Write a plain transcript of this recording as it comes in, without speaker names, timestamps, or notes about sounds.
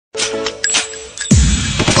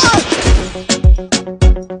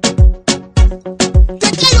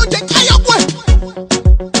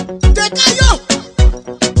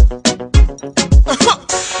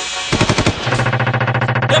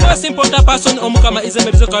Important person omukama is a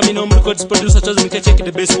MEDIZO coming home records producer chosen to check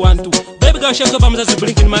the best one too. Baby girl shake up as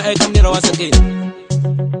blink in my head, come nearer once again.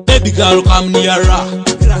 Baby girl come nearer.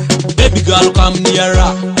 Baby girl come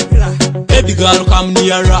nearer. Baby girl come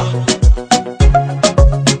nearer.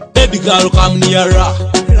 Baby girl come nearer.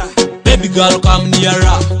 Baby girl come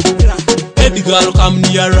nearer. Baby girl come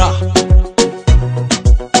nearer.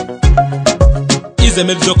 Is a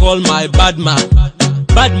MEDIZO call my bad man.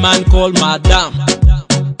 Bad man call madam.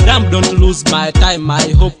 Damn, don't lose my time, I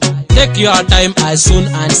hope. Take your time, I soon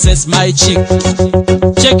access my chick.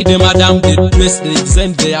 Check the madam, the dress, the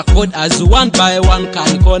design, their code as one by one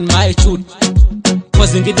can call my shoot.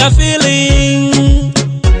 Causing it a feeling.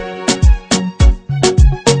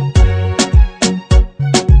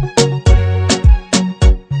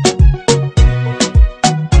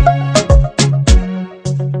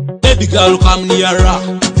 Baby girl, come nearer.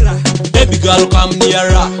 Baby girl, come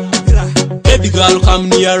nearer. Baby girl, come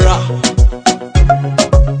nearer.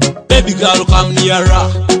 Baby girl, come nearer.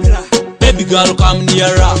 Baby girl, come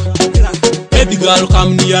nearer. Baby girl,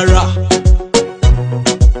 come nearer.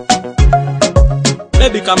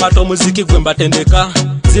 Baby kama to muziki gwemba tendeka.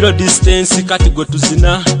 Zero distance kati go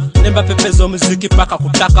tuzina. Nemba pepezo muziki paka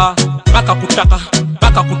kutaka. Paka kutaka,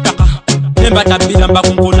 paka kutaka. Nemba tabira mba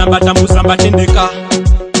kunkona mba tambuza mba tendeka.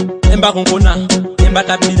 Nemba kunkona, nemba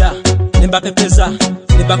tabira. Nemba pepeza.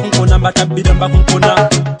 Nemba kunkona mba tabira mba kunkona.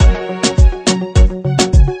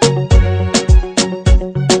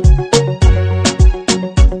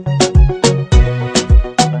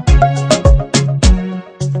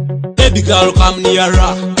 Baby girl, come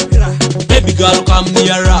nearer. Baby girl, come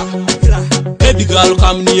nearer. Baby girl,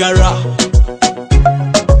 come nearer.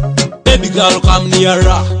 Baby girl, come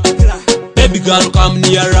nearer. Baby girl, come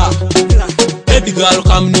nearer. Baby girl,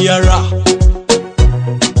 come nearer.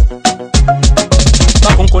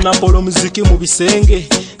 Bakonkona polo muziki mu bisenge.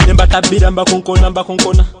 Nemba tabira mbakonkona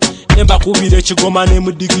mbakonkona. Nemba kubire chigoma ne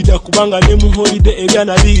mudigida kubanga ne mu holiday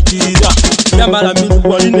ebyana biyitirira. Yambala minu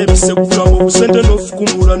wali ne bisegura mu busente no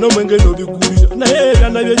fukumura no mwenge no bigurira. Na era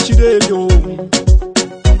na byekirebyo.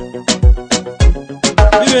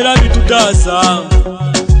 Bibera bitudaza.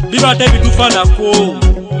 Bibate bitufanako.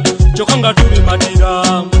 Chokanga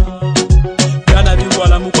tubimatira. Byana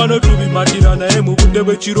biwala mukwano tubimatira naye mu budde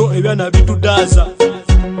bwekiro ebyana bitudaza.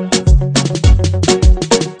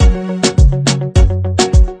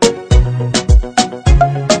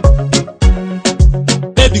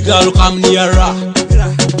 Baby girl, come nearer.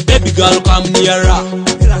 Baby girl, come nearer.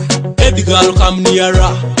 Baby girl, come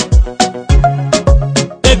nearer.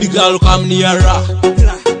 Baby girl, come nearer.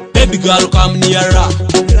 Baby girl, come nearer.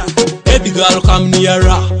 Baby girl, come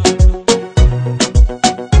nearer.